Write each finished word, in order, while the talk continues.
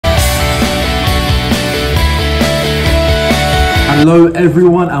Hello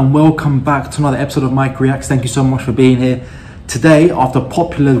everyone and welcome back to another episode of Mikey Reacts. Thank you so much for being here. Today, after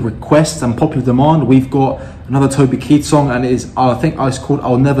popular requests and popular demand, we've got another Toby Keith song, and it is, I think it's called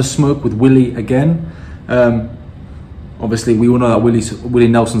I'll Never Smoke with Willie Again. Obviously we all know that Willie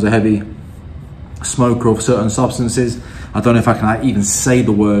Nelson's a heavy smoker of certain substances. I don't know if I can even say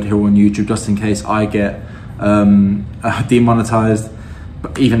the word here on YouTube, just in case I get demonetized,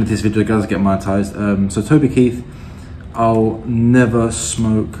 but even if this video does get monetized. So Toby Keith, I'll never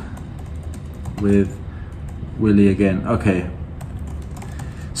smoke with Willie again. Okay,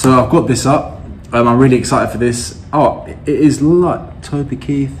 so I've got this up. I'm really excited for this. Oh, it is like Toby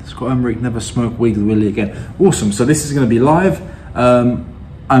Keith, Scott Emmerich, never smoke weed with Willie again. Awesome. So this is going to be live.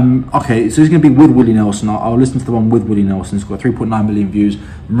 Okay, so it's going to be with Willie Nelson. I'll listen to the one with Willie Nelson. It's got 3.9 million views.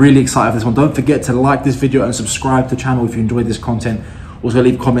 I'm really excited for this one. Don't forget to like this video and subscribe to the channel if you enjoyed this content. Also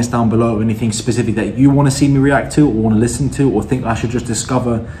leave comments down below of anything specific that you want to see me react to, or want to listen to, or think I should just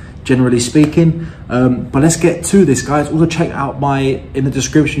discover, generally speaking. But let's get to this, guys. Also check out in the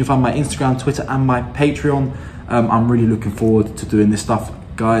description you'll find my Instagram, Twitter and my Patreon. I'm really looking forward to doing this stuff,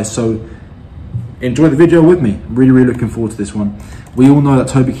 guys, so enjoy the video with me. Really looking forward to this one. We all know that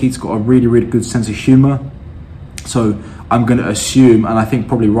Toby Keith's got a really good sense of humour, so I'm going to assume, and I think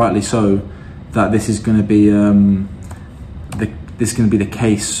probably rightly so, that this is going to be the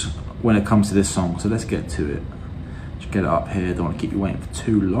case when it comes to this song. So let's get to it. Just get it up here. Don't want to keep you waiting for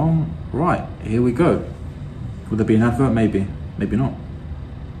too long. Right, here we go. Will there be an advert? Maybe not.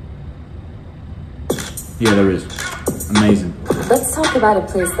 Yeah, there is. Amazing. Let's talk about a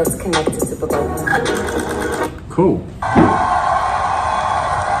place that's connected to Bogota. Cool.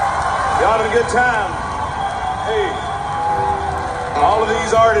 Y'all had a good time. Hey, all of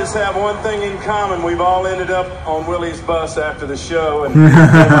these artists have one thing in common. We've all ended up on Willie's bus after the show, and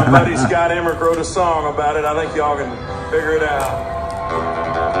my buddy Scott Emmerich wrote a song about it. I think y'all can figure it out.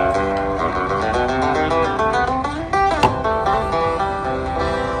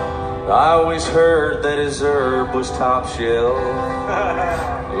 I always heard that his herb was top shelf.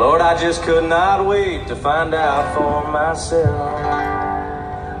 Lord, I just could not wait to find out for myself.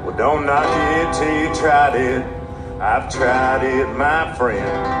 Well, don't knock it till you tried it. I've tried it, my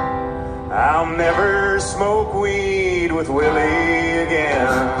friend. I'll never smoke weed with Willie again.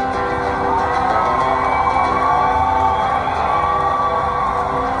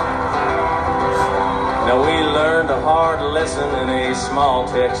 Now we learned a hard lesson in a small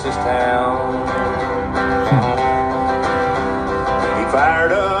Texas town. He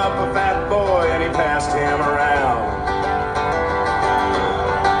fired up a fat boy and he passed him around.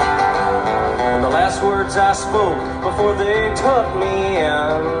 And the last words I spoke before they took me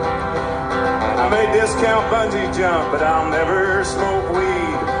in, I may discount bungee jump, but I'll never smoke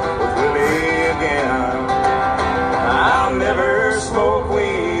weed with Willie again. I'll never smoke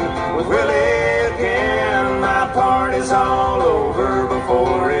weed with Willie again. My party's all over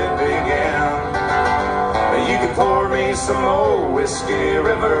before it began. You can pour me some old whiskey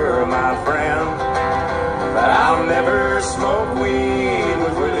river, my friend, but I'll never smoke weed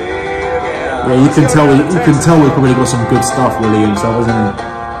with Willie again. Yeah, you can tell we probably got some good stuff, Willie himself, isn't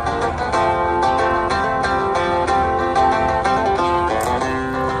he?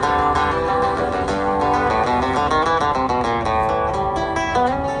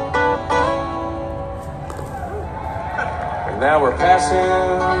 Now we're passing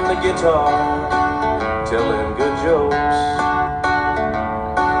the guitar, telling good jokes.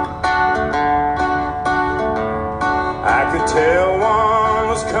 I could tell one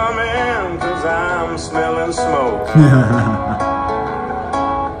was coming, 'cause I'm smelling smoke.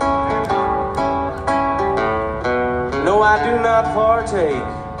 No, I do not partake,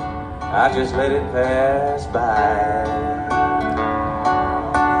 I just let it pass by.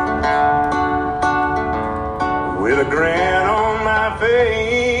 With a grin on my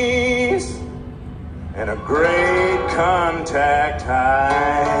face and a great contact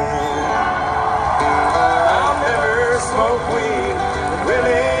high, I'll never smoke weed with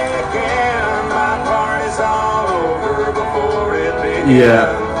Willie again. My party's all over before it begins.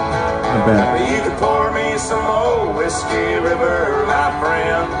 Yeah, I bet. You could pour me some old whiskey river, my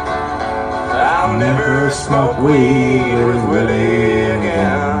friend. I'll never smoke weed with Willie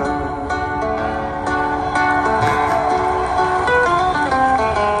again.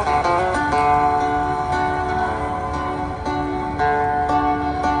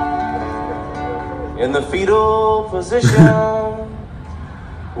 In the fetal position,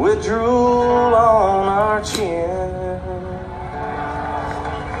 with drool on our chin,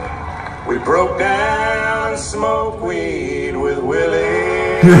 we broke down and smoked weed with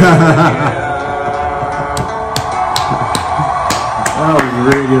Willie. That was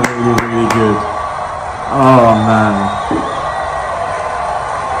really, really, really good. Oh man.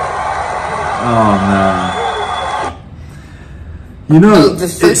 Oh man. You know,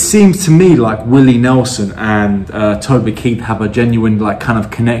 it seems to me like Willie Nelson and Toby Keith have a genuine like kind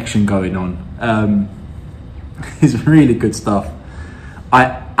of connection going on. It's really good stuff.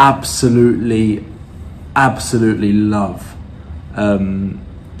 I absolutely love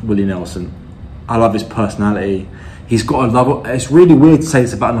Willie Nelson. I love his personality. He's got a lovable. It's really weird to say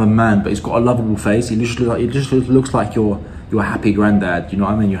it's about another man, but he's got a lovable face. He just looks like your happy granddad. You know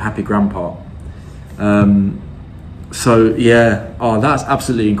what I mean? Your happy grandpa. So yeah, oh, that's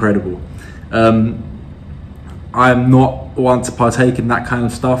absolutely incredible. I'm not one to partake in that kind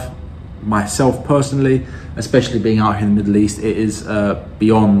of stuff myself personally, especially being out here in the Middle East. It is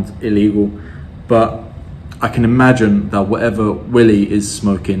beyond illegal, but I can imagine that whatever Willie is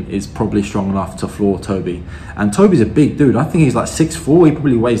smoking is probably strong enough to floor Toby. And Toby's a big dude. I think he's like 6'4". He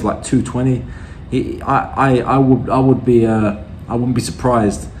probably weighs like 220. I wouldn't be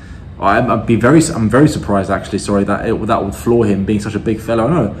surprised. I'm very surprised actually. Sorry, that would floor him, being such a big fellow.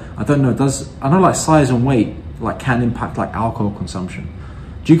 I don't know. I know like size and weight like can impact like alcohol consumption.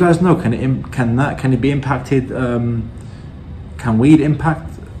 Do you guys know? Can it be impacted? Can weed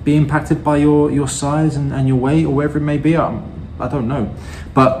be impacted by your size and your weight or whatever it may be? I don't know.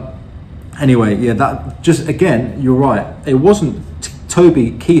 But anyway, yeah, that just again, you're right. It wasn't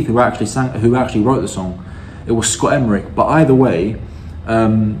Toby Keith who actually wrote the song. It was Scott Emmerich. But either way,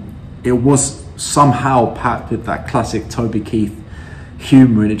 it was somehow packed with that classic Toby Keith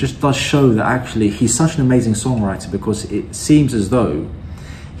humour, and it just does show that actually he's such an amazing songwriter, because it seems as though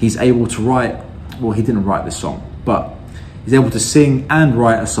he's able to write, well, he didn't write this song, but he's able to sing and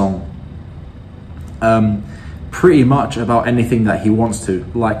write a song pretty much about anything that he wants to.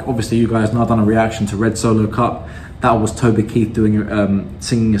 Like, obviously you guys know I've done a reaction to Red Solo Cup. That was Toby Keith doing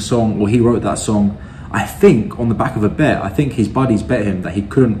singing a song, or he wrote that song, I think on the back of a bet. I think his buddies bet him that he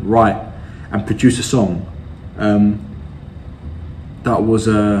couldn't write and produce a song that was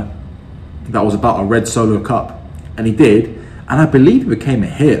about a Red Solo Cup, and he did, and I believe it became a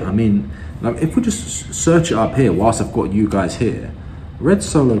hit. I mean, like, if we just search it up here whilst I've got you guys here, Red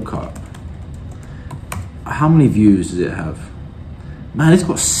Solo Cup, how many views does it have? Man, it's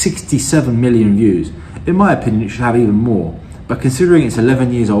got 67 million views. In my opinion, it should have even more, but considering it's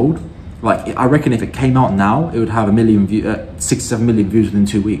 11 years old, like, I reckon if it came out now, it would have 67 million views within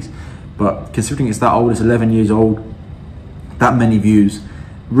 2 weeks. But considering it's that old, it's 11 years old, that many views,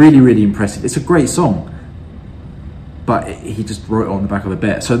 really, really impressive. It's a great song, but he just wrote it on the back of a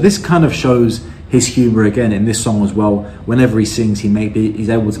bet. So this kind of shows his humor again in this song as well. Whenever he sings, he's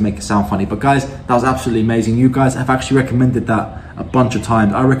able to make it sound funny. But guys, that was absolutely amazing. You guys have actually recommended that a bunch of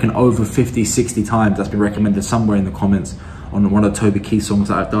times. I reckon over 50, 60 times that's been recommended somewhere in the comments on one of the Toby Keith songs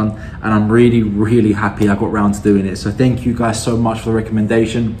that I've done, and I'm really, really happy I got round to doing it. So thank you guys so much for the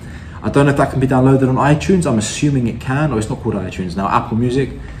recommendation. I don't know if that can be downloaded on iTunes. I'm assuming it can, or it's not called iTunes now, Apple Music.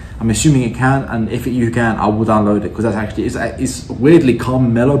 I'm assuming it can, and if you can, I will download it, because that's actually, it's weirdly calm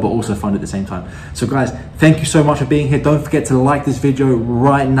and mellow, but also fun at the same time. So guys, thank you so much for being here. Don't forget to like this video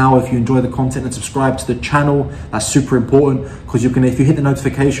right now if you enjoy the content, and subscribe to the channel. That's super important, because if you hit the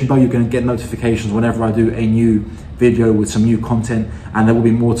notification bell, you're going to get notifications whenever I do a new video with some new content, and there will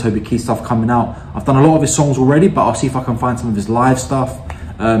be more Toby Keith stuff coming out. I've done a lot of his songs already, but I'll see if I can find some of his live stuff,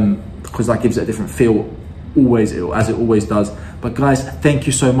 because that gives it a different feel, always, as it always does. But guys, thank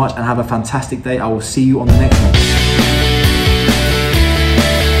you so much, and have a fantastic day. I will see you on the next one.